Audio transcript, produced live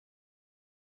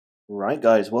Right,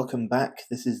 guys, welcome back.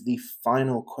 This is the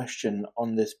final question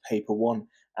on this paper one,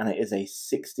 and it is a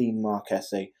 16-mark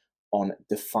essay on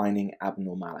defining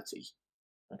abnormality.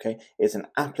 Okay, it's an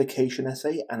application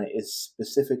essay, and it is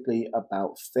specifically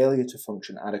about failure to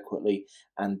function adequately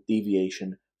and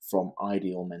deviation from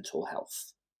ideal mental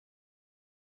health.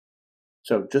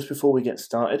 So, just before we get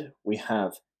started, we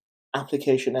have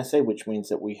application essay, which means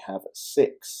that we have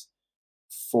 6,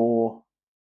 4,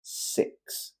 6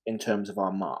 in terms of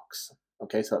our marks.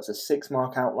 Okay, so that's a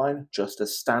 6-mark outline, just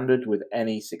as standard with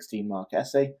any 16-mark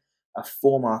essay, a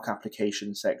 4-mark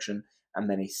application section, and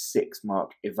then a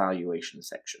 6-mark evaluation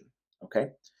section. Okay,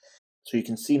 so you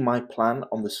can see my plan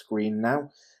on the screen now.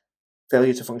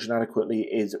 Failure to function adequately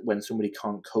is when somebody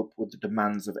can't cope with the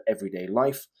demands of everyday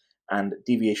life, and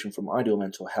deviation from ideal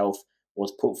mental health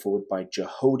was put forward by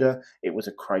Jehoda. It was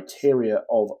a criteria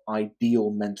of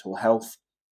ideal mental health,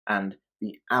 and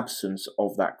the absence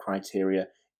of that criteria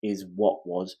is what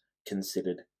was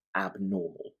considered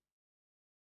abnormal.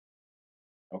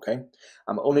 Okay,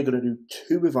 I'm only going to do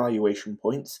 2 evaluation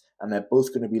points, and they're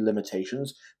both going to be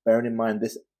limitations. Bearing in mind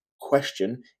this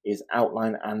question is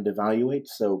outline and evaluate,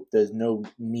 so there's no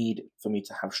need for me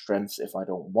to have strengths if I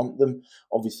don't want them.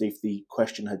 Obviously, if the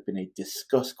question had been a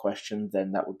discuss question,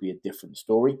 then that would be a different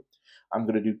story. I'm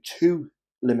going to do 2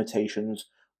 limitations.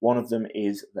 One of them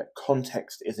is that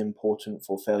context is important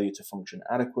for failure to function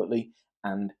adequately,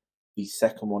 and the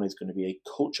second one is going to be a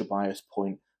culture bias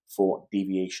point for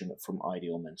deviation from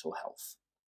ideal mental health.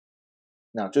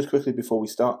 Now, just quickly before we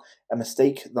start, a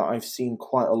mistake that I've seen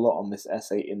quite a lot on this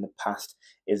essay in the past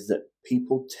is that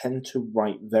people tend to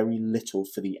write very little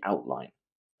for the outline.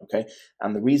 Okay,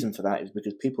 and the reason for that is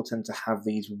because people tend to have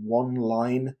these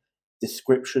one-line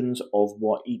descriptions of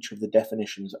what each of the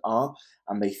definitions are,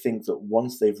 and they think that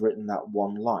once they've written that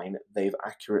one line, they've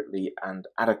accurately and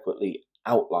adequately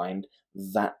outlined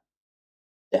that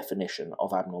definition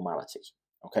of abnormality.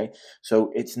 Okay, so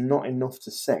it's not enough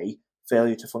to say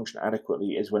failure to function adequately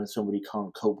is when somebody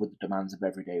can't cope with the demands of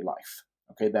everyday life.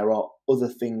 Okay, there are other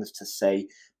things to say,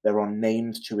 there are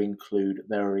names to include,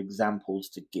 there are examples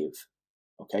to give.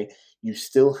 Okay, you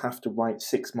still have to write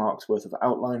 6 marks worth of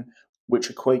outline, which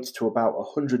equates to about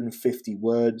 150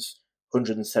 words,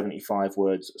 175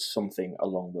 words, something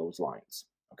along those lines.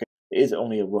 Okay, it is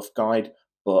only a rough guide,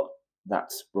 but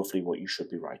that's roughly what you should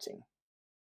be writing.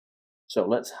 So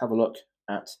let's have a look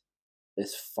at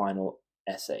this final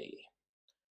essay.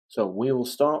 So we will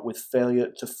start with failure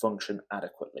to function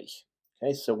adequately.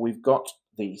 Okay, so we've got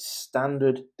the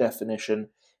standard definition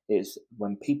is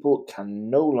when people can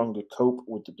no longer cope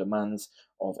with the demands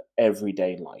of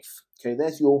everyday life. Okay,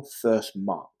 there's your first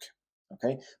mark.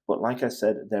 Okay, but like I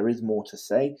said, there is more to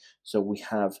say. So we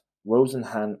have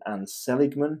Rosenhan and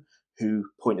Seligman, who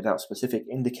pointed out specific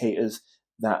indicators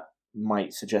that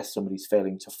might suggest somebody's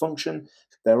failing to function.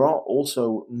 There are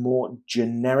also more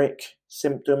generic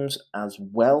symptoms as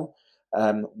well,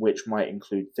 which might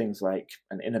include things like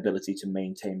an inability to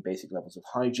maintain basic levels of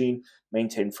hygiene,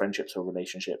 maintain friendships or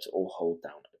relationships, or hold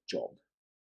down a job.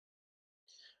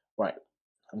 Right,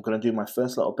 I'm going to do my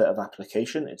first little bit of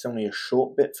application. It's only a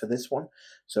short bit for this one.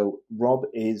 So Rob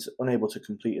is unable to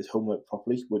complete his homework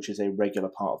properly, which is a regular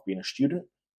part of being a student.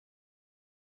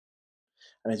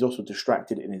 And is also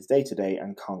distracted in his day-to-day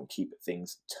and can't keep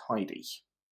things tidy.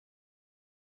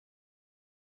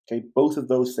 Okay, both of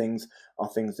those things are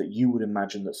things that you would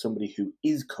imagine that somebody who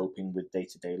is coping with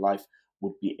day-to-day life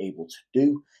would be able to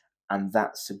do, and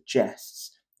that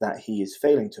suggests that he is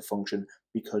failing to function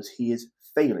because he is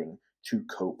failing to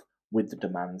cope with the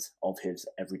demands of his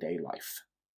everyday life.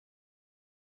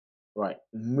 Right,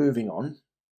 moving on.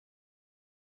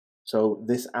 So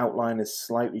this outline is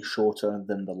slightly shorter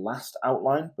than the last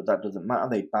outline, but that doesn't matter.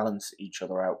 They balance each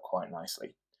other out quite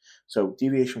nicely. So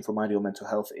deviation from ideal mental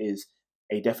health is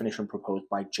a definition proposed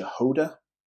by Jehoda.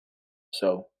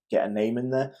 So get a name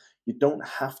in there. You don't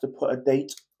have to put a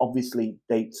date. Obviously,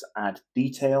 dates add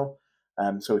detail.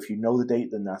 So if you know the date,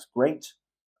 then that's great.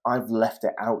 I've left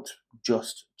it out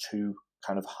just to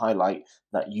kind of highlight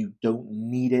that you don't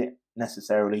need it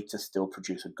necessarily to still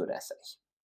produce a good essay.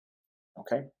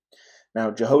 Okay. Now,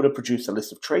 Jehoda produced a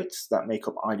list of traits that make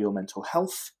up ideal mental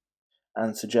health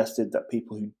and suggested that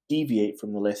people who deviate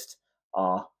from the list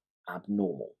are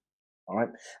abnormal. All right,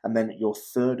 and then your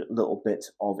third little bit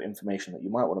of information that you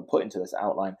might want to put into this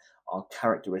outline are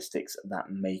characteristics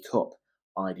that make up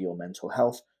ideal mental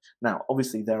health. Now,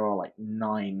 obviously, there are like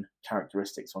 9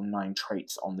 characteristics or 9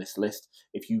 traits on this list.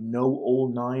 If you know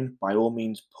all 9, by all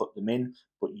means, put them in,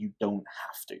 but you don't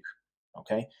have to.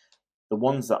 Okay, the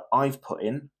ones that I've put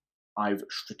in, I've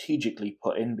strategically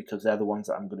put in because they're the ones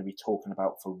that I'm going to be talking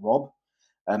about for Rob.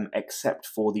 except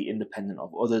for the independent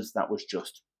of others. That was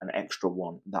just an extra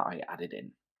one that I added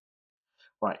in.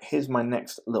 Right, here's my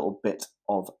next little bit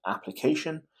of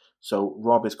application. So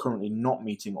Rob is currently not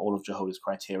meeting all of Jehoda's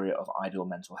criteria of ideal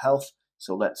mental health.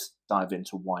 So let's dive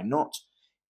into why not.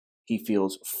 He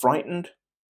feels frightened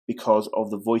because of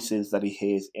the voices that he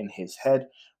hears in his head,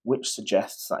 which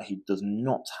suggests that he does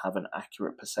not have an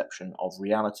accurate perception of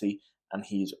reality, and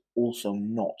he's also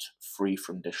not free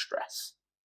from distress.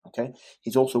 Okay,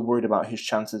 he's also worried about his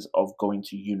chances of going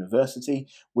to university,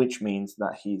 which means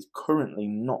that he's currently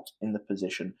not in the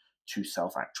position to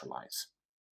self-actualize.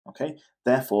 Okay,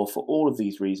 therefore, for all of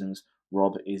these reasons,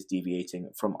 Rob is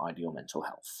deviating from ideal mental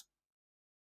health.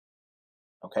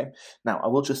 Okay, now I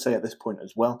will just say at this point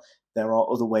as well, there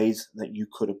are other ways that you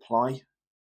could apply.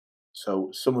 So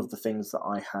some of the things that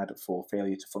I had for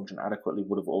failure to function adequately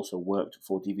would have also worked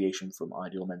for deviation from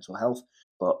ideal mental health,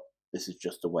 but this is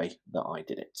just the way that I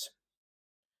did it.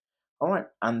 All right,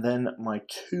 and then my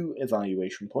 2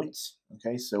 evaluation points.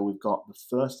 Okay, so we've got the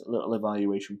first little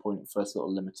evaluation point, first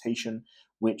little limitation,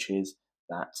 which is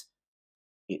that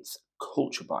it's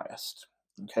culture biased.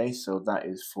 Okay, so that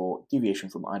is for deviation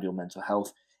from ideal mental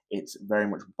health. It's very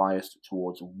much biased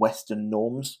towards Western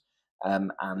norms,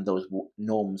 and those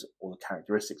norms or the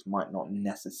characteristics might not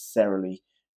necessarily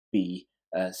be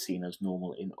seen as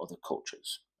normal in other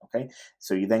cultures. Okay,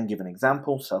 so you then give an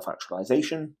example: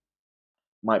 self-actualization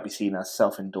might be seen as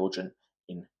self-indulgent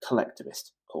in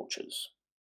collectivist cultures.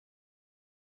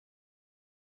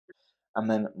 And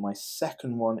then my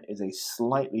second one is a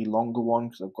slightly longer one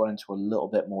because I've gone into a little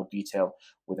bit more detail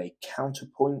with a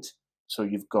counterpoint. So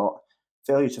you've got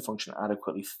failure to function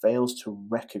adequately fails to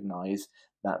recognize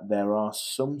that there are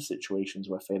some situations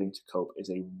where failing to cope is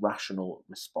a rational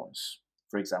response.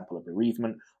 For example, a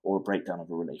bereavement or a breakdown of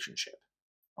a relationship.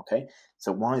 Okay,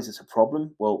 so why is this a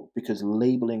problem? Well, because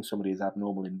labeling somebody as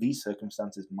abnormal in these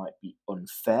circumstances might be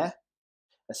unfair,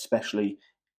 especially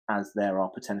as there are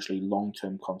potentially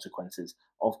long-term consequences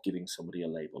of giving somebody a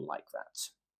label like that.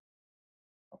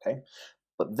 Okay,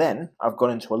 but then I've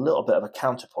gone into a little bit of a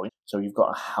counterpoint. So you've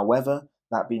got a however.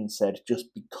 That being said, just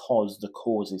because the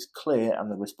cause is clear and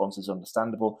the response is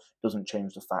understandable doesn't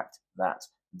change the fact that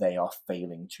they are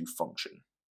failing to function.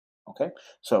 Okay,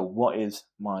 so what is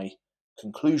my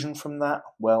conclusion from that?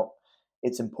 Well,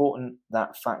 it's important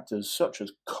that factors such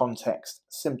as context,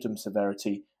 symptom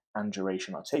severity, and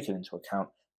duration are taken into account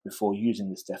before using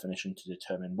this definition to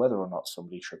determine whether or not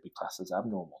somebody should be classed as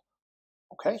abnormal.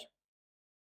 Okay?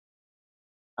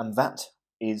 And that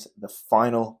is the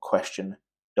final question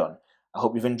done. I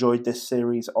hope you've enjoyed this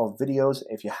series of videos.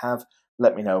 If you have,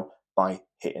 let me know by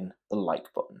hitting the like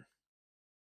button.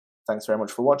 Thanks very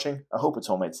much for watching. I hope it's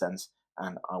all made sense,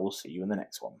 and I will see you in the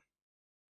next one.